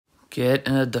Get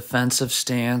in a defensive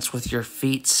stance with your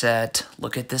feet set.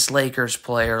 Look at this Lakers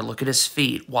player. Look at his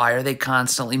feet. Why are they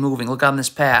constantly moving? Look on this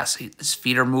pass. His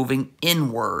feet are moving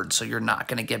inward, so you're not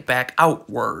going to get back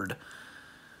outward.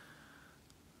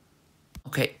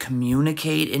 Okay,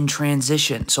 communicate in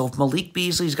transition. So if Malik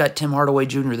Beasley's got Tim Hardaway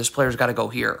Jr., this player's got to go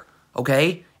here,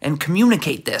 okay? And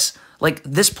communicate this. Like,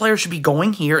 this player should be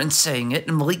going here and saying it,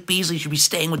 and Malik Beasley should be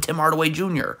staying with Tim Hardaway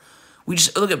Jr. We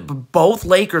just look at both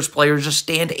Lakers players just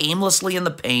stand aimlessly in the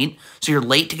paint, so you're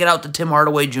late to get out to Tim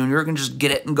Hardaway Jr. You can just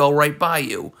get it and go right by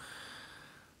you.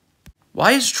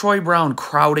 Why is Troy Brown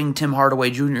crowding Tim Hardaway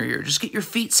Jr. here? Just get your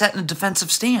feet set in a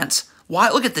defensive stance. Why?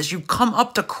 Look at this. You come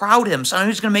up to crowd him, so now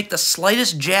he's going to make the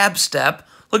slightest jab step.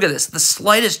 Look at this. The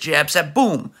slightest jab step.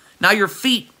 Boom. Now your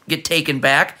feet get taken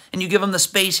back, and you give him the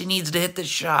space he needs to hit this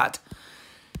shot.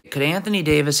 Could Anthony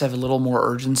Davis have a little more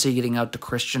urgency getting out to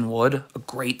Christian Wood, a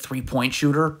great three-point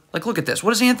shooter? Like, look at this.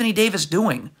 What is Anthony Davis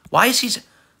doing? Why is he...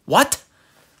 What?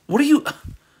 What are you...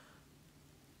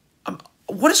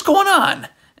 what is going on?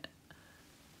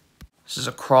 This is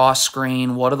a cross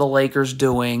screen. What are the Lakers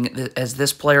doing? As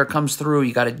this player comes through,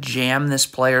 you got to jam this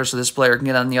player so this player can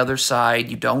get on the other side.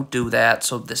 You don't do that,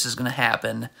 so this is going to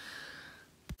happen.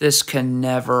 This can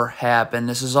never happen.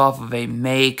 This is off of a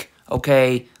make.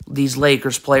 Okay, these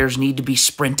Lakers players need to be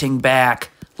sprinting back.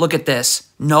 Look at this.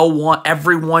 No one,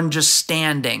 everyone just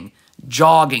standing,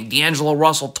 jogging. D'Angelo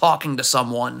Russell talking to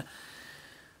someone.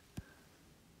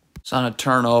 It's on a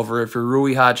turnover. If you're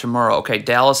Rui Hachimura, okay,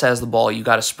 Dallas has the ball. You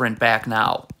got to sprint back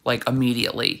now, like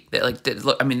immediately. Like,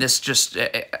 look, I mean, this just.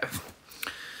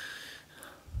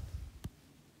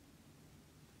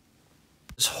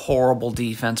 This horrible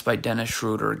defense by Dennis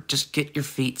Schroeder. Just get your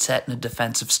feet set in a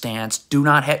defensive stance. Do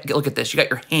not look at this. You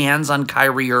got your hands on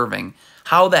Kyrie Irving.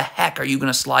 How the heck are you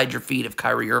going to slide your feet if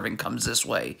Kyrie Irving comes this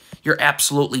way? You're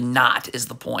absolutely not, is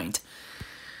the point.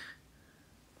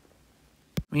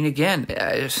 I mean, again,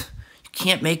 you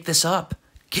can't make this up.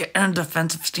 Get in a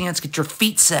defensive stance. Get your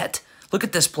feet set. Look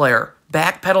at this player.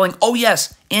 Backpedaling. Oh,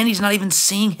 yes. And he's not even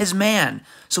seeing his man.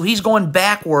 So he's going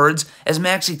backwards as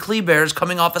Maxi Kleber is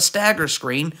coming off a stagger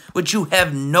screen, which you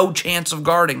have no chance of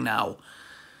guarding now.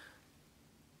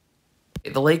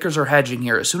 The Lakers are hedging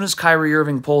here. As soon as Kyrie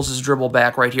Irving pulls his dribble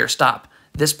back right here, stop.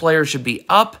 This player should be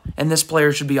up, and this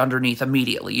player should be underneath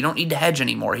immediately. You don't need to hedge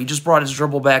anymore. He just brought his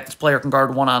dribble back. This player can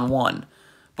guard one-on-one.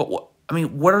 But, I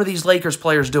mean, what are these Lakers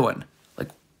players doing? Like,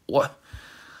 what?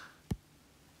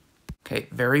 Okay,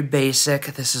 very basic.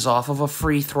 This is off of a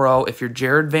free throw. If you're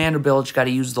Jared Vanderbilt, you got to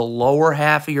use the lower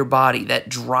half of your body. That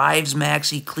drives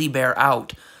Maxi Kleber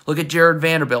out. Look at Jared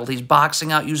Vanderbilt. He's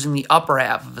boxing out using the upper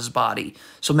half of his body.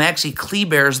 So Maxi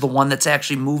Kleber is the one that's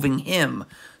actually moving him.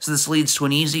 So this leads to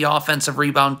an easy offensive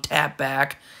rebound, tap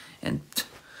back, and...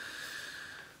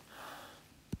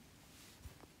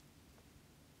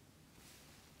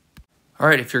 All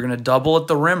right, if you're going to double at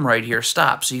the rim right here,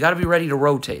 stop. So you got to be ready to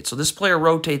rotate. So this player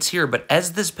rotates here, but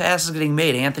as this pass is getting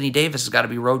made, Anthony Davis has got to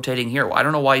be rotating here. Well, I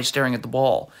don't know why he's staring at the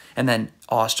ball. And then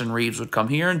Austin Reeves would come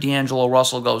here, and D'Angelo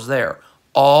Russell goes there.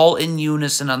 All in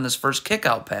unison on this first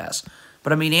kickout pass.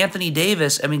 But, I mean, Anthony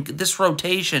Davis, I mean, this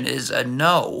rotation is a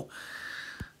no.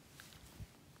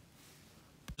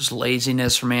 Just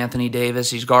laziness from Anthony Davis.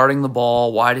 He's guarding the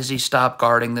ball. Why does he stop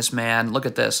guarding this man? Look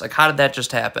at this. Like, how did that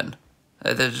just happen?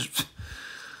 If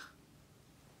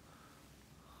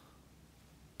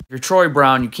you're Troy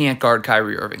Brown, you can't guard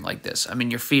Kyrie Irving like this. I mean,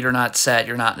 your feet are not set.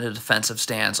 You're not in a defensive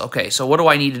stance. Okay, so what do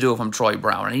I need to do if I'm Troy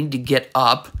Brown? I need to get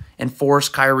up and force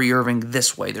Kyrie Irving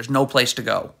this way. There's no place to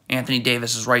go. Anthony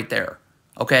Davis is right there.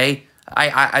 Okay?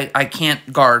 I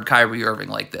can't guard Kyrie Irving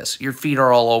like this. Your feet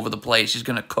are all over the place. He's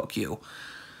going to cook you.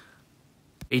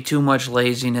 Too much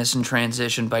laziness in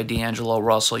transition by D'Angelo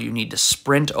Russell. You need to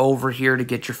sprint over here to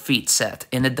get your feet set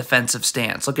in a defensive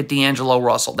stance. Look at D'Angelo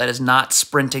Russell. That is not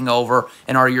sprinting over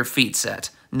and are your feet set.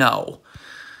 No.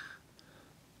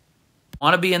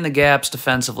 Want to be in the gaps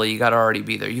defensively, you got to already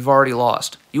be there. You've already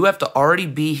lost. You have to already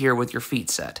be here with your feet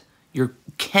set. You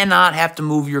cannot have to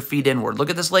move your feet inward. Look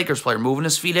at this Lakers player moving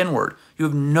his feet inward. You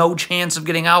have no chance of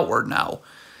getting outward now.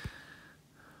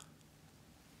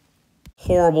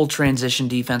 Horrible transition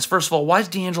defense. First of all, why is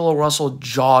D'Angelo Russell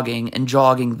jogging and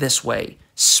jogging this way?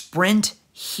 Sprint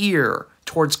here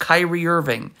towards Kyrie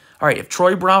Irving. All right, if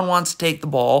Troy Brown wants to take the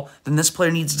ball, then this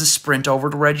player needs to sprint over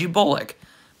to Reggie Bullock.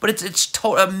 But it's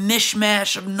a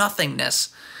mishmash of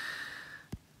nothingness.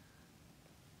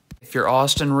 If you're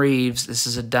Austin Reeves, this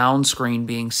is a down screen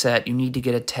being set. You need to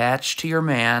get attached to your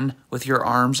man with your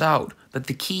arms out. But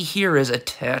the key here is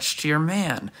attached to your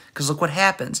man. Because look what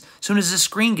happens. As soon as this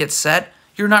screen gets set,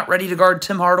 you're not ready to guard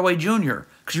Tim Hardaway Jr.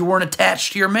 because you weren't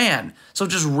attached to your man. So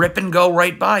just rip and go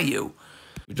right by you.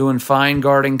 You're doing fine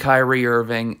guarding Kyrie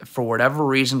Irving. For whatever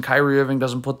reason, Kyrie Irving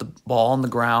doesn't put the ball on the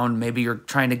ground. Maybe you're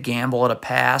trying to gamble at a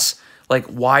pass. Like,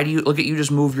 why do you... Look at you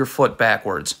just move your foot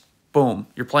backwards. Boom.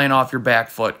 You're playing off your back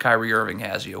foot. Kyrie Irving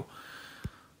has you.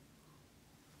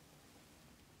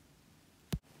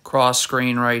 Cross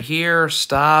screen right here.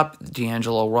 Stop.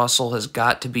 D'Angelo Russell has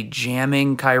got to be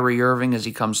jamming Kyrie Irving as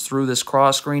he comes through this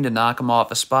cross screen to knock him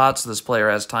off a spot so this player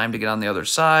has time to get on the other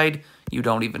side. You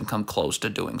don't even come close to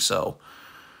doing so.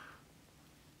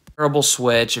 Terrible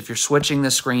switch. If you're switching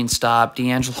the screen, stop.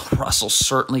 D'Angelo Russell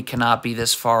certainly cannot be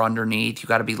this far underneath. You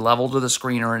got to be level to the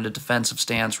screen or in a defensive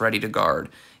stance ready to guard.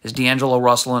 Is D'Angelo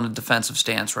Russell in a defensive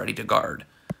stance ready to guard?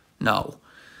 No.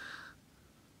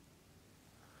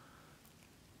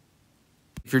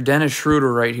 If you're Dennis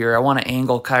Schroeder right here, I want to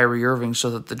angle Kyrie Irving so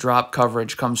that the drop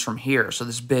coverage comes from here, so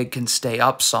this big can stay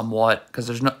up somewhat, because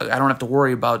I don't have to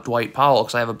worry about Dwight Powell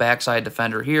because I have a backside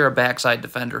defender here, a backside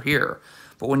defender here.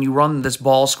 But when you run this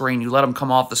ball screen, you let him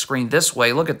come off the screen this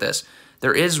way. Look at this.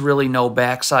 There is really no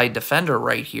backside defender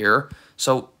right here.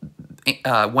 So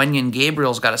Wenyen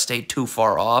Gabriel's got to stay too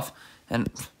far off. And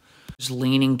just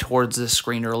leaning towards this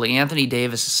screen early. Anthony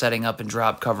Davis is setting up in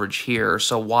drop coverage here.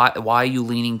 So why are you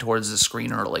leaning towards this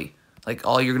screen early? Like,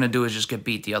 all you're going to do is just get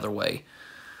beat the other way.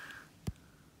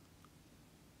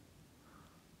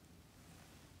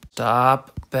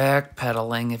 Stop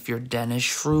backpedaling if you're Dennis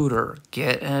Schroeder.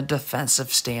 Get in a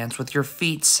defensive stance with your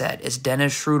feet set. Is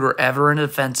Dennis Schroeder ever in a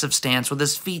defensive stance with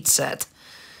his feet set?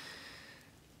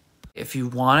 If you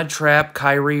want to trap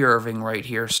Kyrie Irving right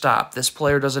here, stop. This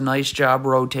player does a nice job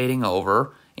rotating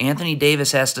over. Anthony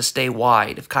Davis has to stay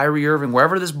wide. If Kyrie Irving,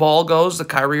 wherever this ball goes, the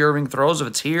Kyrie Irving throws, if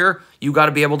it's here, you got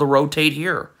to be able to rotate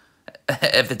here.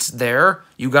 If it's there,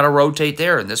 you got to rotate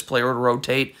there, and this player would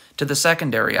rotate to the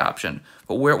secondary option.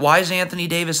 But why is Anthony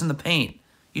Davis in the paint?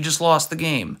 You just lost the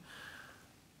game.